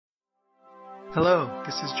Hello,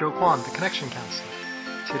 this is Joe Kwan, the Connection Counselor.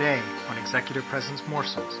 Today on Executive Presence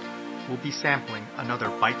Morsels, we'll be sampling another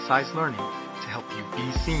bite-sized learning to help you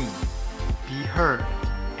be seen, be heard,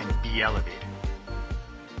 and be elevated.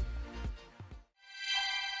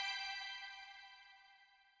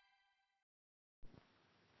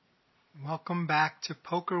 Welcome back to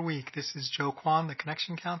Poker Week. This is Joe Kwan, the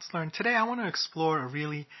Connection Counselor, and today I want to explore a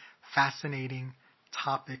really fascinating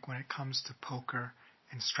topic when it comes to poker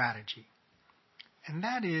and strategy. And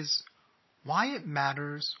that is why it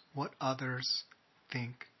matters what others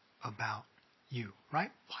think about you,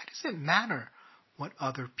 right? Why does it matter what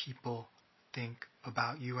other people think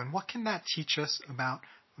about you? And what can that teach us about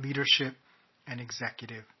leadership and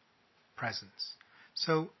executive presence?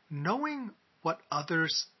 So knowing what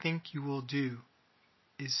others think you will do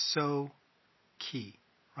is so key,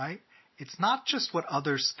 right? It's not just what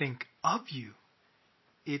others think of you.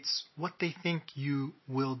 It's what they think you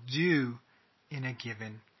will do in a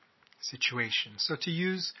given situation. So to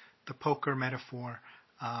use the poker metaphor,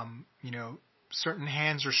 certain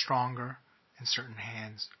hands are stronger and certain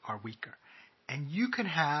hands are weaker. And you can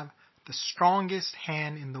have the strongest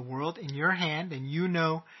hand in the world in your hand, and you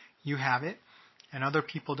know you have it, and other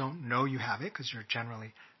people don't know you have it because you're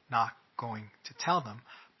generally not going to tell them.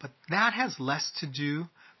 But that has less to do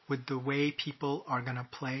with the way people are going to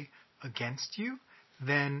play against you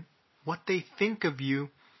than what they think of you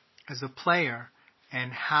as a player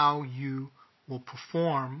and how you will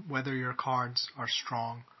perform, whether your cards are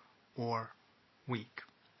strong or weak.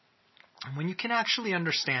 And when you can actually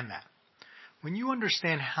understand that, when you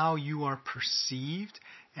understand how you are perceived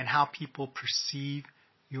and how people perceive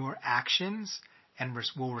your actions and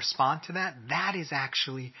will respond to that, that is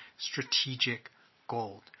actually strategic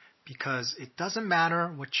gold. Because it doesn't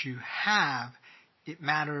matter what you have, it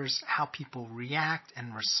matters how people react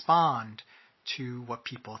and respond to what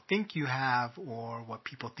people think you have or what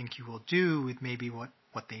people think you will do with maybe what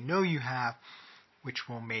they know you have, which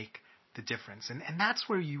will make the difference. And that's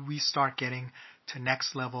where we start getting to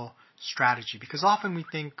next level strategy. Because often we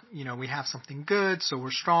think, we have something good, so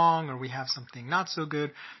we're strong, or we have something not so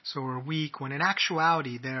good, so we're weak, when in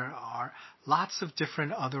actuality there are lots of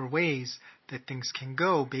different other ways that things can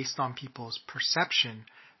go based on people's perception,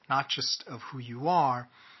 not just of who you are,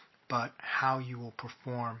 but how you will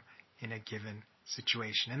perform in a given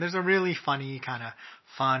situation. And there's a really funny, kind of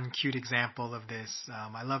fun, cute example of this.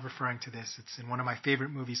 I love referring to this. It's in one of my favorite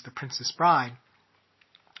movies, The Princess Bride,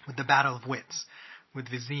 with the Battle of Wits, with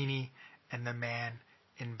Vizzini and the Man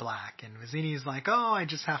in Black. And Vizzini is like, I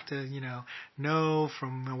just have to, know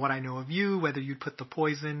from what I know of you, whether you'd put the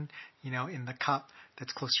poison, in the cup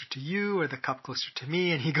that's closer to you or the cup closer to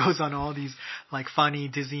me. And he goes on all these funny,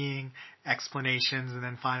 dizzying explanations. And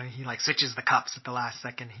then finally he switches the cups at the last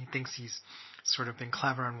second. He thinks he's sort of been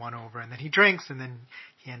clever and won over. And then he drinks and then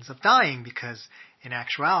he ends up dying because in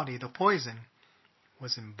actuality the poison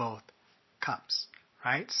was in both cups,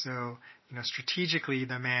 right? So, strategically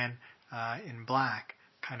the Man in Black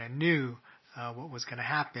kind of knew what was going to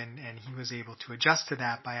happen, and he was able to adjust to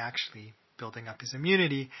that by actually building up his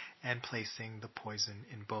immunity and placing the poison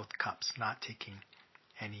in both cups, not taking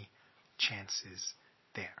any chances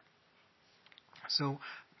there. So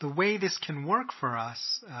the way this can work for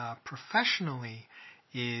us professionally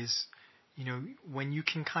is, when you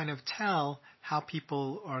can kind of tell how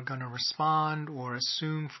people are going to respond or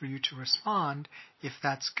assume for you to respond, if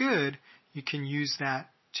that's good, you can use that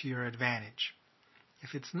to your advantage.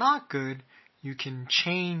 If it's not good, you can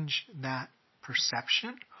change that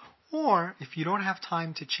perception, or if you don't have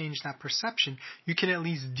time to change that perception, you can at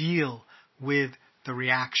least deal with the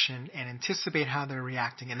reaction and anticipate how they're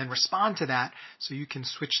reacting and then respond to that so you can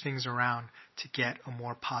switch things around to get a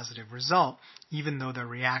more positive result, even though the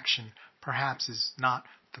reaction perhaps is not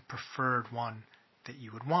the preferred one that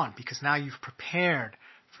you would want, because now you've prepared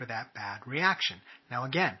for that bad reaction. Now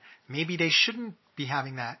again, maybe they shouldn't be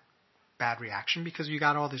having that bad reaction because you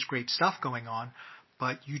got all this great stuff going on,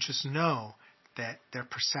 but you just know that their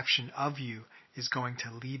perception of you is going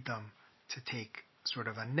to lead them to take sort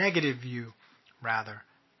of a negative view rather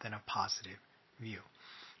than a positive view.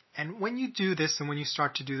 And when you do this, and when you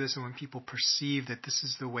start to do this, and when people perceive that this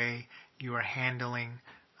is the way you are handling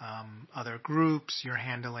other groups, you're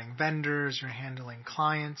handling vendors, you're handling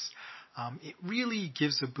clients, it really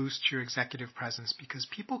gives a boost to your executive presence because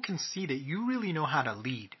people can see that you really know how to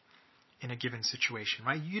lead in a given situation,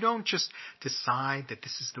 right? You don't just decide that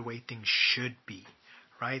this is the way things should be,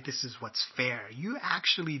 right? This is what's fair. You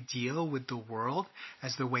actually deal with the world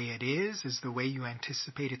as the way it is, as the way you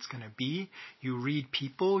anticipate it's going to be. You read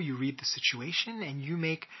people, you read the situation, and you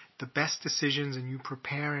make the best decisions and you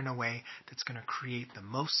prepare in a way that's going to create the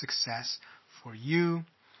most success for you,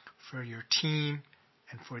 for your team,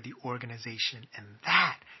 and for the organization. And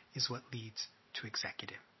that is what leads to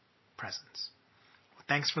executive presence. Well,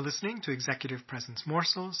 thanks for listening to Executive Presence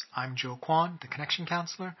Morsels. I'm Joe Kwan, the Connection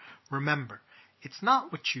Counselor. Remember, it's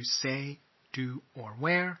not what you say, do, or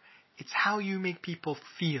wear. It's how you make people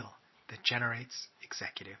feel that generates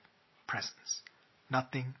executive presence.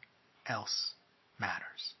 Nothing else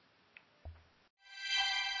matters.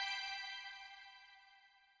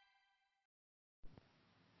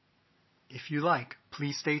 If you like,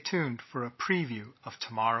 please stay tuned for a preview of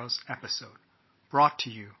tomorrow's episode, brought to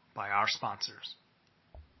you by our sponsors.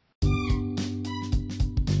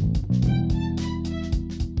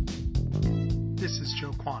 This is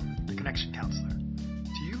Joe Kwan, the Connection Counselor.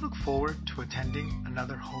 Do you look forward to attending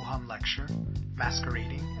another Ho-Hum lecture,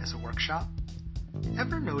 masquerading as a workshop?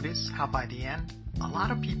 Ever notice how by the end, a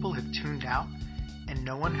lot of people have tuned out and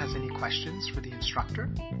no one has any questions for the instructor?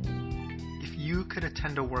 If you could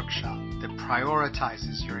attend a workshop that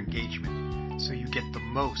prioritizes your engagement so you get the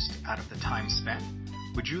most out of the time spent,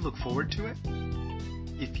 would you look forward to it?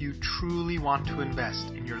 If you truly want to invest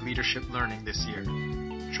in your leadership learning this year,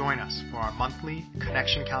 join us for our monthly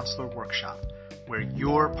Connection Counselor workshop, where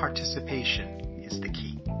your participation is the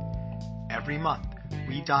key. Every month,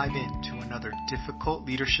 we dive into another difficult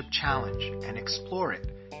leadership challenge and explore it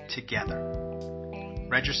together.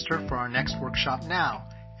 Register for our next workshop now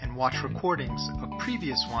and watch recordings of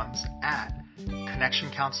previous ones at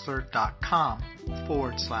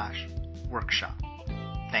connectioncounselor.com/workshop.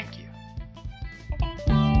 Thank you.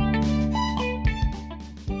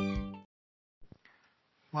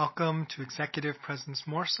 Welcome to Executive Presence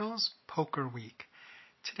Morsels Poker Week.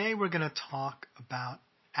 Today we're going to talk about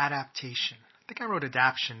adaptation. I think I wrote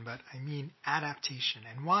adaption, but I mean adaptation,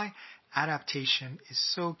 and why adaptation is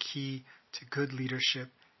so key to good leadership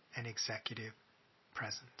and executive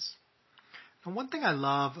presence. Now, one thing I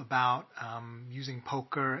love about using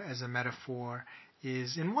poker as a metaphor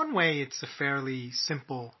is, in one way, it's a fairly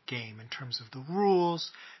simple game in terms of the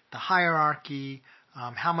rules, the hierarchy,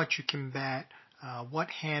 how much you can bet, what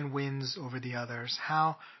hand wins over the others,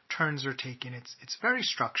 how turns are taken. It's very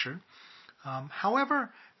structured.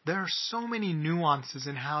 However, there are so many nuances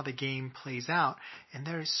in how the game plays out, and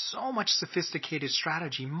there is so much sophisticated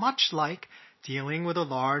strategy, much like dealing with a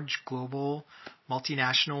large global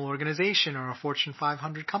multinational organization or a Fortune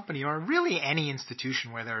 500 company, or really any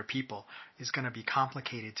institution where there are people, is going to be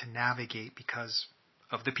complicated to navigate because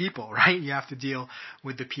of the people, right? You have to deal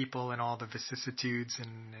with the people and all the vicissitudes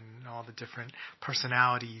and all the different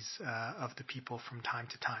personalities of the people from time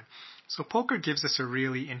to time. So poker gives us a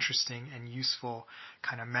really interesting and useful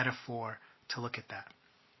kind of metaphor to look at that.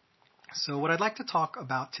 So what I'd like to talk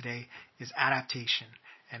about today is adaptation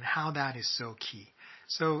and how that is so key.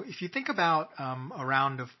 So if you think about a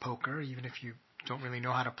round of poker, even if you don't really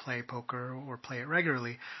know how to play poker or play it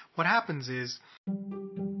regularly, what happens is,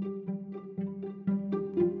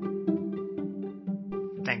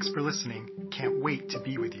 thanks for listening. Can't wait to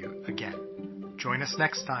be with you again. Join us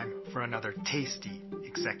next time for another tasty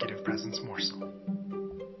Executive Presence morsel.